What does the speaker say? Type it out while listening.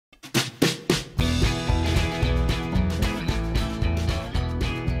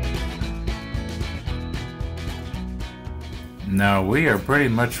Now we are pretty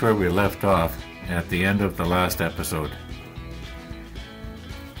much where we left off at the end of the last episode.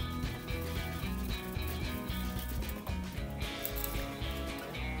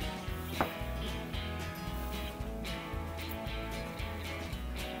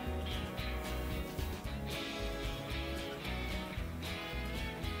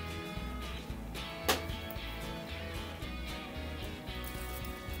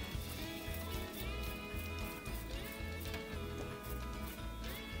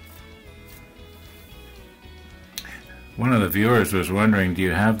 One of the viewers was wondering, do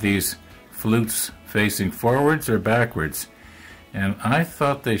you have these flutes facing forwards or backwards? And I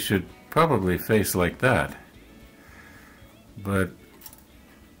thought they should probably face like that. But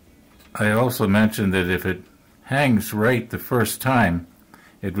I also mentioned that if it hangs right the first time,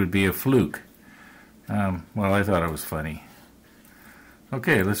 it would be a fluke. Well, I thought it was funny.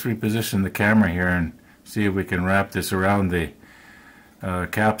 Okay, let's reposition the camera here and see if we can wrap this around the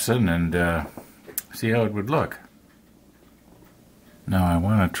capstan and see how it would look. Now I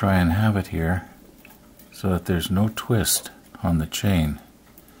want to try and have it here so that there's no twist on the chain.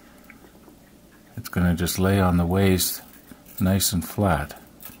 It's going to just lay on the waist nice and flat.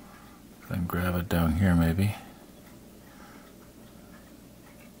 Then grab it down here maybe.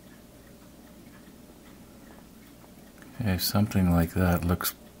 Okay, something like that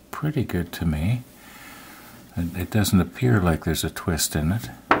looks pretty good to me. It doesn't appear like there's a twist in it.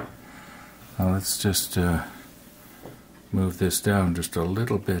 Now let's just move this down just a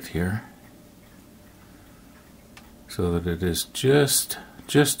little bit here so that it is just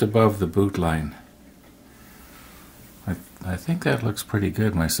above the boot line. I think that looks pretty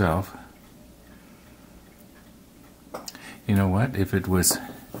good myself. You know what? If it was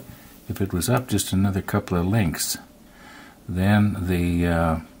up just another couple of links, then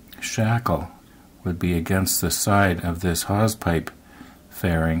the shackle would be against the side of this hawse pipe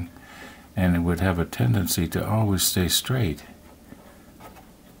fairing, and it would have a tendency to always stay straight.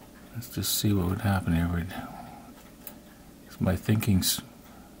 Let's just see what would happen here. Is my thinking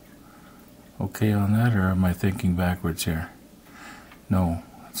okay on that, or am I thinking backwards here? No,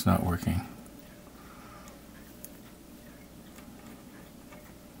 it's not working.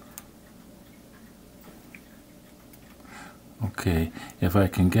 Okay, if I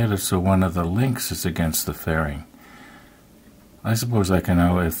can get it so one of the links is against the fairing, I suppose I can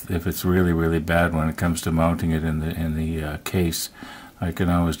know if it's really, really bad when it comes to mounting it in the case. I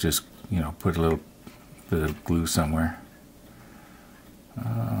can always just, put a little bit of glue somewhere.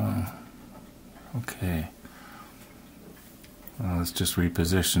 Okay. Well, let's just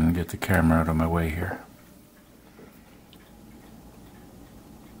reposition and get the camera out of my way here.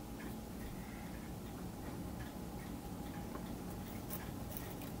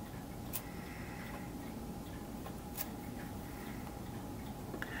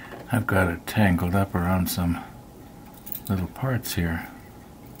 I've got it tangled up around some little parts here.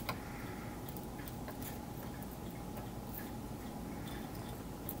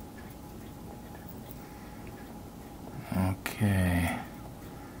 Okay.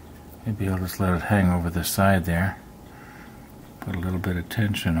 Maybe I'll just let it hang over the side there. Put a little bit of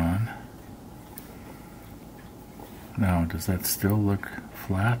tension on. Now, does that still look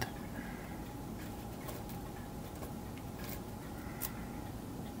flat?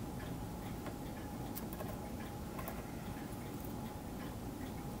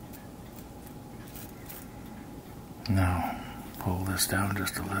 Now, pull this down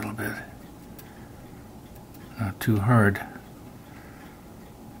just a little bit. Not too hard.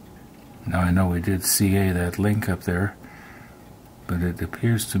 Now I know we did CA that link up there, but it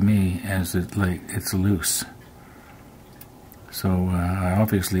appears to me as it's loose. So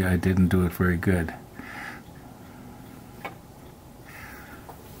obviously I didn't do it very good.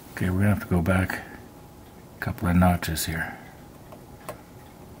 Okay, we're gonna have to go back a couple of notches here.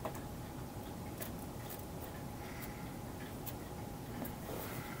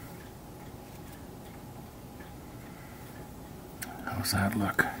 How's that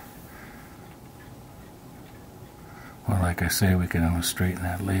look? Well, like I say, we can always straighten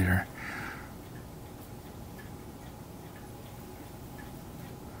that later.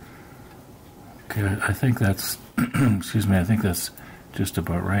 Okay, I think that's, excuse me, I think that's just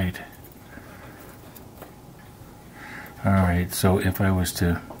about right. Alright, so if I was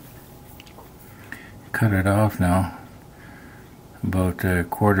to cut it off now, about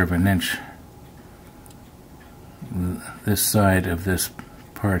 1/4 of an inch, this side of this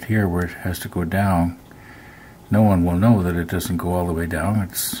part here where it has to go down, no one will know that it doesn't go all the way down.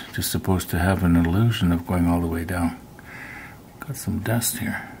 It's just supposed to have an illusion of going all the way down. Got some dust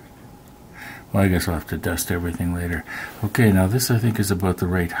here. Well, I guess I'll have to dust everything later. Okay, now this I think is about the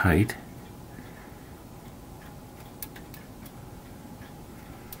right height.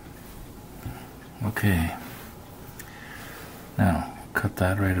 Okay. Now, cut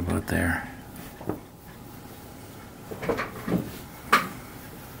that right about there.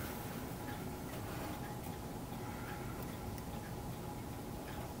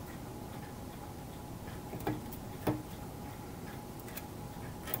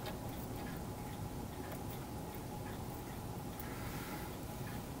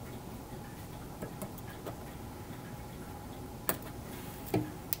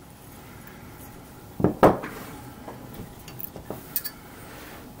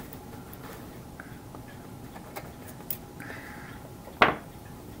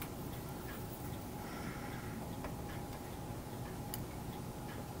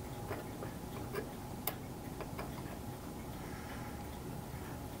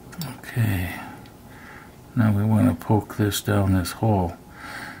 Okay, now we want to poke this down this hole.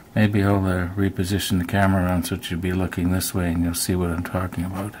 Maybe I'll reposition the camera around so it should be looking this way and you'll see what I'm talking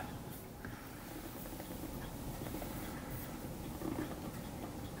about.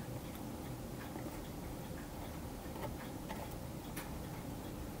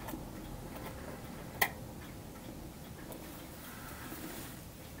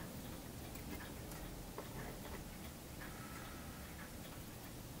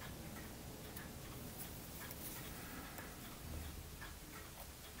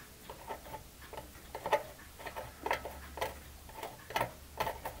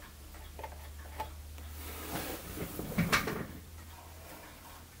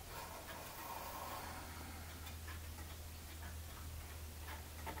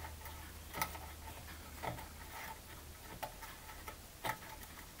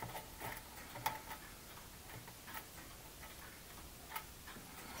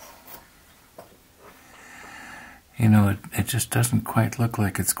 You know, it just doesn't quite look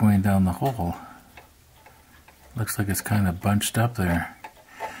like it's going down the hole. Looks like it's kind of bunched up there.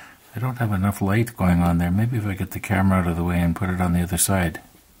 I don't have enough light going on there. Maybe if I get the camera out of the way and put it on the other side.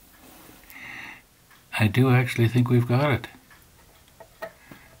 I do actually think we've got it.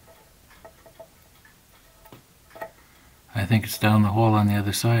 I think it's down the hole on the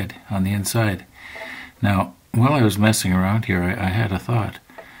other side, on the inside. Now, while I was messing around here, I had a thought.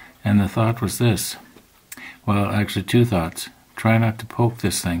 And the thought was this. Well, actually two thoughts. Try not to poke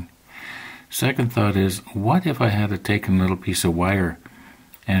this thing. Second thought is, what if I had taken a little piece of wire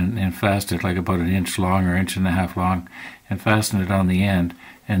and fastened it like about 1 inch long or 1.5 inches long and fastened it on the end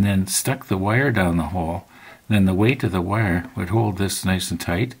and then stuck the wire down the hole? Then the weight of the wire would hold this nice and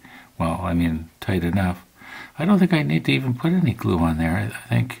tight. Well, I mean, tight enough. I don't think I need to even put any glue on there. I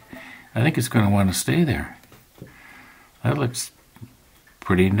think it's going to want to stay there. That looks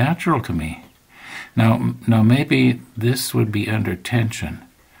pretty natural to me. Now maybe this would be under tension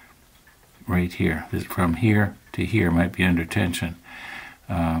right here. From here to here might be under tension,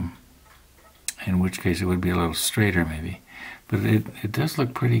 in which case it would be a little straighter maybe. But it does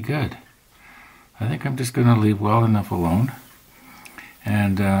look pretty good. I think I'm just going to leave well enough alone,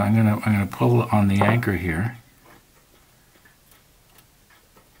 and I'm gonna pull on the anchor here.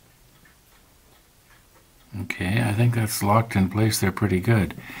 Okay, I think that's locked in place there pretty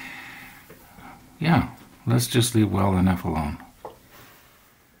good. Yeah, let's just leave well enough alone.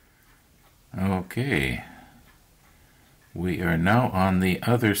 Okay, we are now on the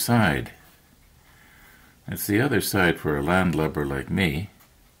other side. It's the other side for a landlubber like me.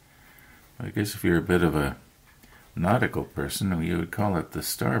 I guess if you're a bit of a nautical person, you would call it the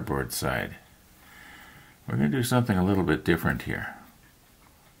starboard side. We're going to do something a little bit different here.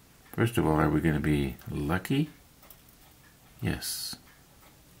 First of all, are we going to be lucky? Yes.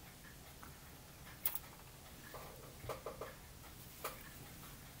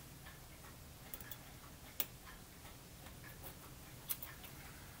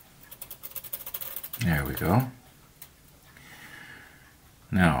 There we go.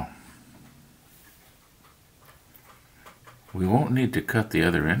 Now, we won't need to cut the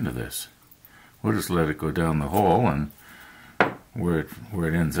other end of this. We'll just let it go down the hole, and where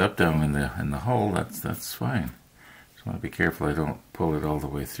it ends up down in the hole, that's fine. Just want to be careful I don't pull it all the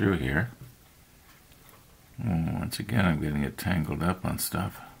way through here. Once again, I'm getting it tangled up on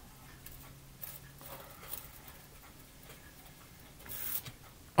stuff.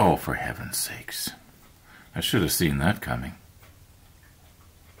 Oh, for heaven's sakes. I should have seen that coming.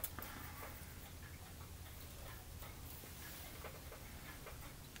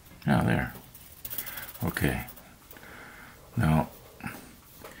 Oh, there. Okay. Now,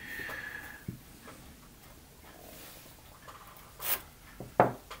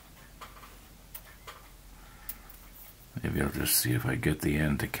 Maybe I'll just see if I get the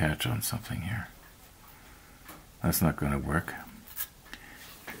end to catch on something here. That's not going to work.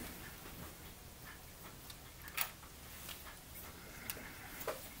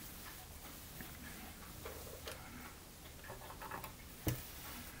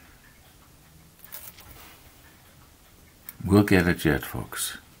 We'll get it yet,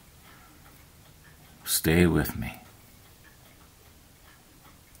 folks. Stay with me.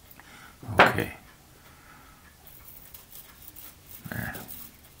 Okay. There.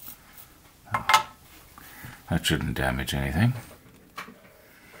 Oh, that shouldn't damage anything.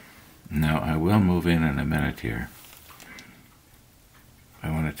 Now I will move in a minute here. I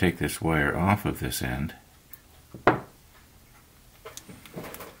want to take this wire off of this end.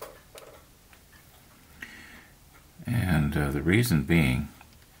 And the reason being,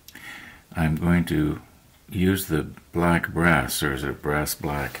 I'm going to use the black brass, or is it brass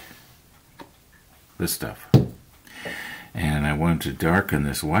black? This stuff. And I want to darken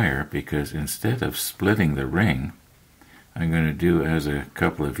this wire because instead of splitting the ring, I'm going to do as a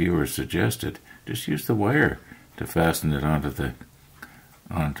couple of viewers suggested, just use the wire to fasten it onto the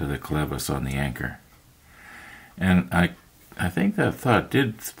clevis on the anchor. And I think that thought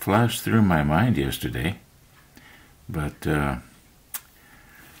did flash through my mind yesterday, but I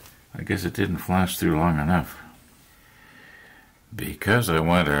guess it didn't flash through long enough. Because I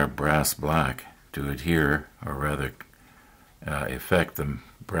want our brass black to adhere, or rather affect the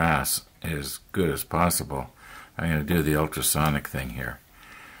brass as good as possible, I'm going to do the ultrasonic thing here.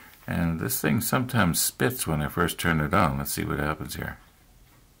 And this thing sometimes spits when I first turn it on. Let's see what happens here.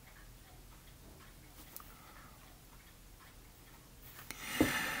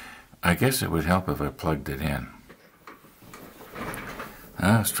 I guess it would help if I plugged it in.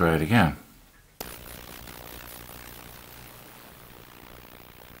 Let's try it again.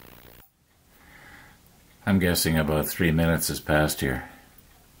 I'm guessing about 3 minutes has passed here.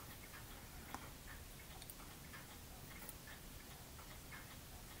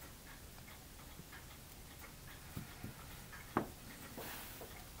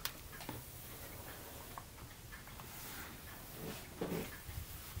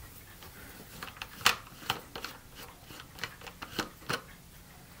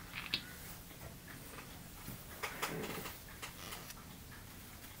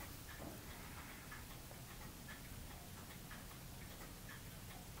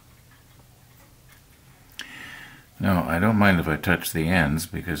 No, I don't mind if I touch the ends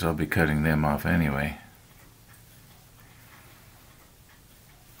because I'll be cutting them off anyway.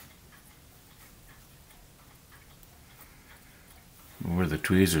 Where the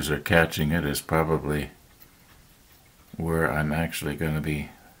tweezers are catching it is probably where I'm actually going to be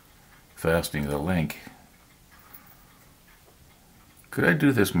fastening the link. Could I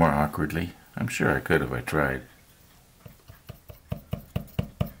do this more awkwardly? I'm sure I could if I tried.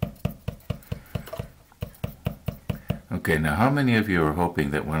 Okay, now how many of you are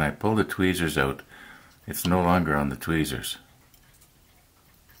hoping that when I pull the tweezers out, it's no longer on the tweezers?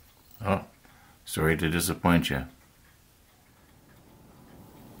 Oh, sorry to disappoint you.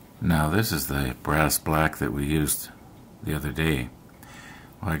 Now this is the brass black that we used the other day.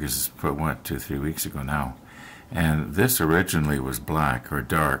 Well, I guess it's for what, 2-3 weeks ago now. And this originally was black or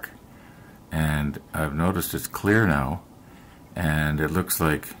dark, and I've noticed it's clear now, and it looks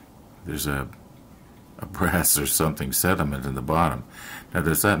like there's a brass or something sediment in the bottom. Now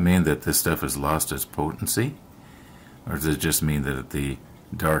does that mean that this stuff has lost its potency? Or does it just mean that the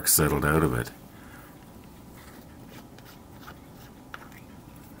dark settled out of it?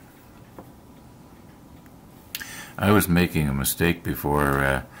 I was making a mistake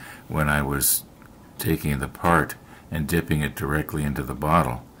before when I was taking it apart and dipping it directly into the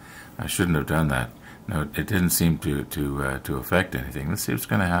bottle. I shouldn't have done that. No, it didn't seem to affect anything. Let's see what's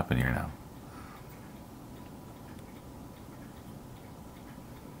going to happen here now.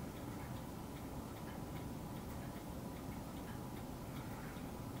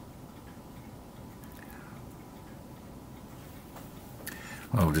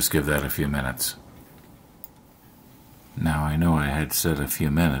 Well, we'll just give that a few minutes. Now, I know I had said a few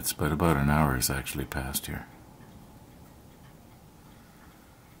minutes, but about an hour has actually passed here.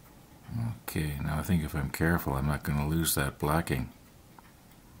 Okay, now I think if I'm careful, I'm not going to lose that blacking.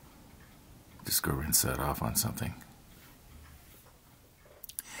 Just go rinse that off on something.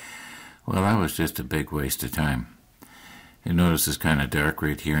 Well, that was just a big waste of time. You notice it's kind of dark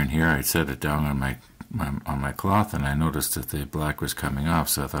right here and here. I set it down on my cloth, and I noticed that the black was coming off.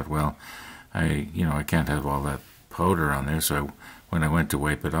 So I thought, well, I can't have all that powder on there. So when I went to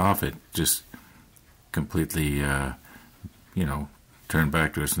wipe it off, it just completely, turned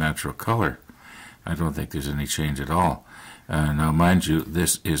back to its natural color. I don't think there's any change at all. Now, mind you,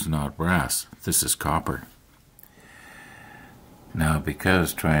 this is not brass. This is copper. Now,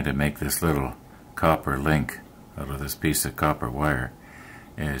 because trying to make this little copper link out of this piece of copper wire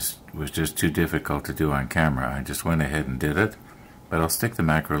was just too difficult to do on camera, I just went ahead and did it. But I'll stick the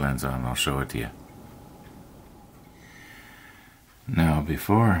macro lens on and I'll show it to you. Now,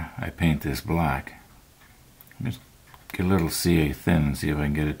 before I paint this black, just get a little CA thin and see if I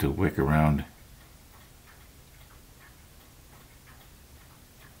can get it to wick around.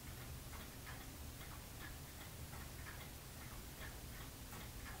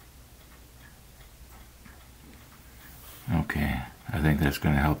 Okay, I think that's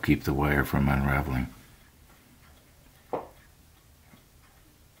going to help keep the wire from unraveling.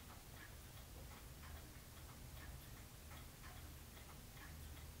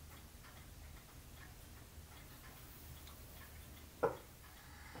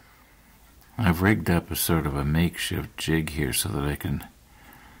 I've rigged up a sort of a makeshift jig here so that I can,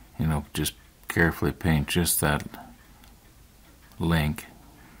 just carefully paint just that link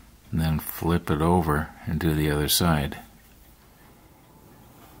and then flip it over and do the other side.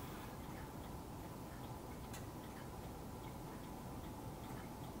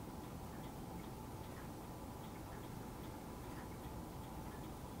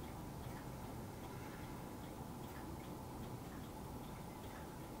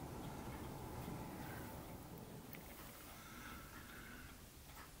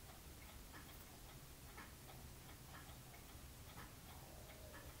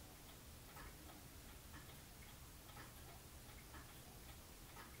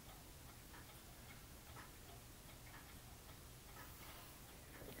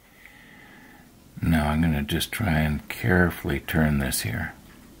 Now I'm going to just try and carefully turn this here.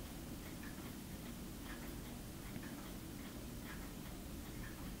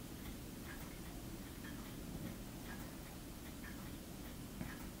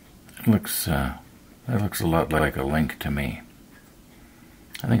 That looks a lot like a link to me.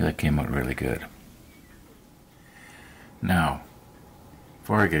 I think that came out really good. Now,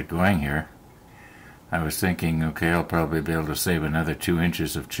 before I get going here, I was thinking, okay, I'll probably be able to save another 2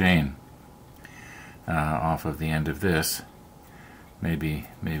 inches of chain off of the end of this, maybe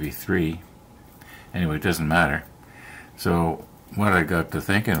 3. Anyway, it doesn't matter. So what I got to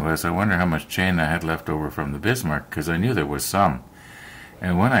thinking was, I wonder how much chain I had left over from the Bismarck, because I knew there was some.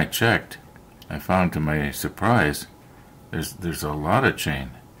 And when I checked, I found to my surprise, there's a lot of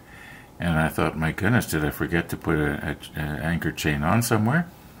chain. And I thought, my goodness, did I forget to put an anchor chain on somewhere?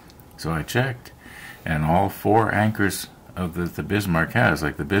 So I checked, and all 4 anchors of the Bismarck has,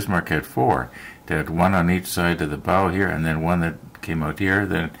 like the Bismarck had 4. It had 1 on each side of the bow here, and then 1 that came out here.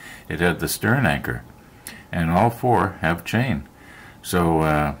 Then it had the stern anchor, and all 4 have chain.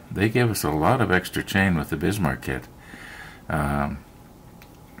 So they gave us a lot of extra chain with the Bismarck kit.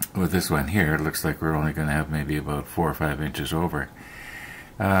 With this one here, it looks like we're only going to have maybe about 4 or 5 inches over.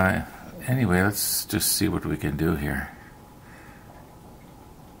 Anyway, let's just see what we can do here.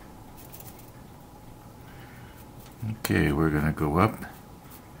 Okay, we're going to go up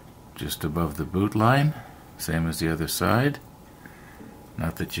just above the boot line, same as the other side.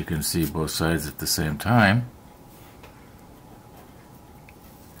 Not that you can see both sides at the same time.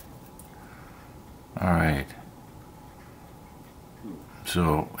 Alright,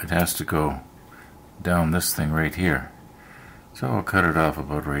 so it has to go down this thing right here. So I'll cut it off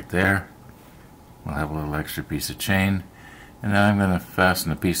about right there. We'll have a little extra piece of chain, and then I'm going to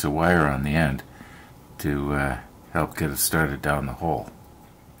fasten a piece of wire on the end to help get it started down the hole.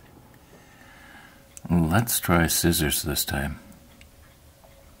 Let's try scissors this time.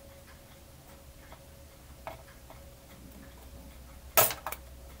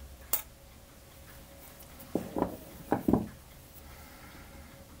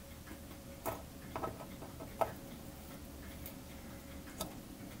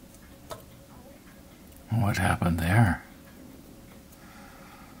 What happened there?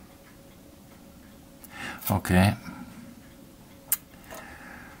 Okay.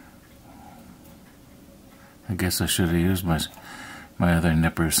 I guess I should have used my other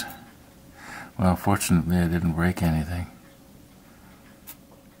nippers. Well, fortunately I didn't break anything.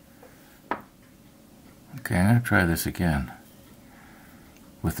 Okay, I'm going to try this again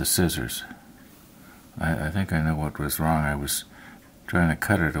with the scissors. I think I know what was wrong. I was trying to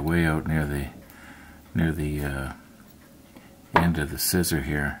cut it away out near the end of the scissor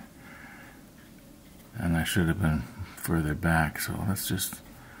here, and I should have been further back. So let's just,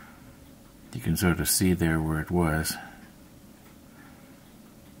 you can sort of see there where it was.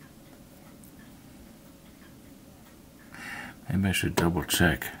 Maybe I should double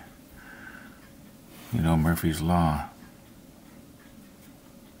check You know Murphy's Law.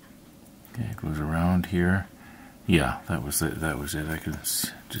 Okay, it goes around here. Yeah, that was it. That was it. I could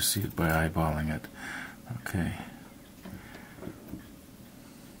just see it by eyeballing it. Okay.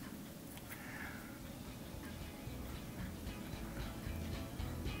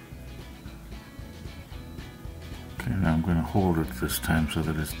 Okay, now I'm going to hold it this time so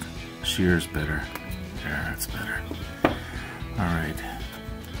that it shears better. There, that's better. Alright.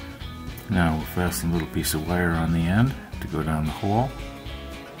 Now we'll fasten a little piece of wire on the end to go down the hole.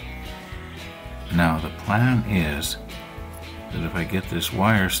 Now the plan is that if I get this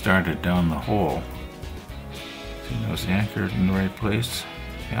wire started down the hole, see now it's anchored in the right place?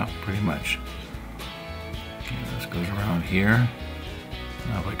 Yeah, pretty much. Okay, this goes around here.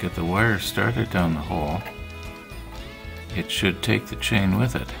 Now if I get the wire started down the hole, it should take the chain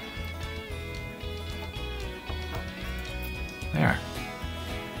with it. There.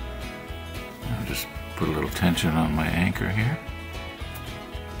 I'll just put a little tension on my anchor here.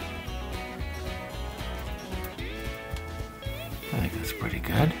 I think that's pretty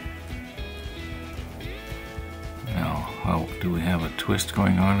good. Now, how do we have a twist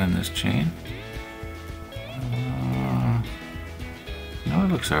going on in this chain? No,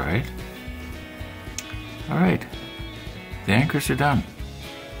 it looks alright. Alright, the anchors are done.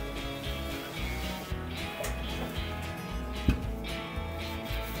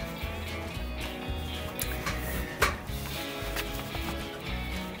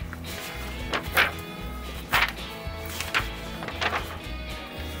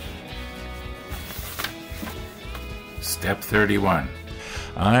 Step 31.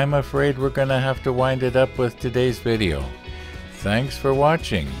 I'm afraid we're going to have to wind it up with today's video. Thanks for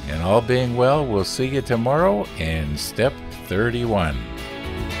watching, and all being well, we'll see you tomorrow in Step 31.